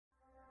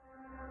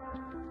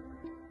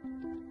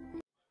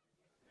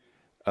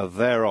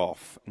They're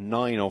off.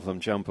 9 of them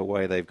jump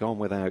away. They've gone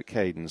without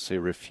Cadence, who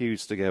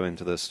refused to go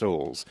into the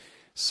stalls.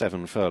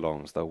 7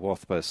 furlongs, the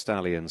Wathba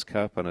Stallions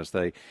Cup, and as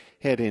they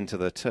head into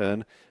the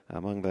turn,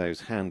 among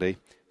those handy,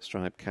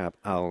 striped cap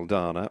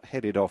Aldana,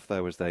 headed off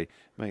though as they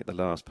make the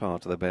last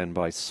part of the bend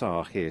by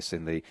Sahis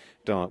in the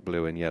dark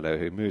blue and yellow,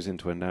 who moves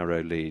into a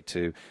narrow lead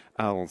to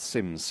Al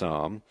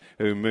Simsam,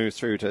 who moves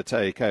through to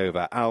take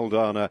over.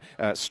 Aldana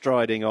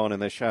striding on in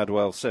the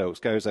Shadwell Silks,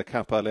 goes a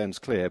couple of lengths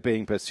clear,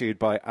 being pursued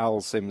by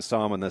Al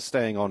Simsam, and they're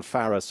staying on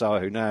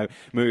Farasar, who now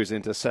moves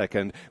into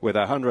second with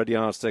 100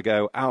 yards to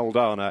go.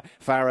 Aldana,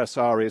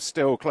 Farasar is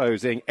still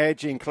closing,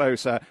 edging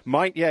closer,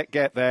 might yet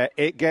get there.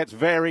 It gets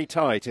very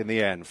tight in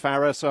the end.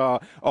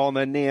 Farasar on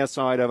the near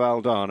side of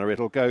Aldana.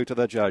 It'll go to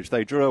the judge.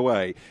 They drew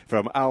away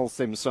from Al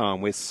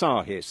Simsam with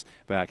Sahis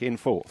back in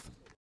fourth.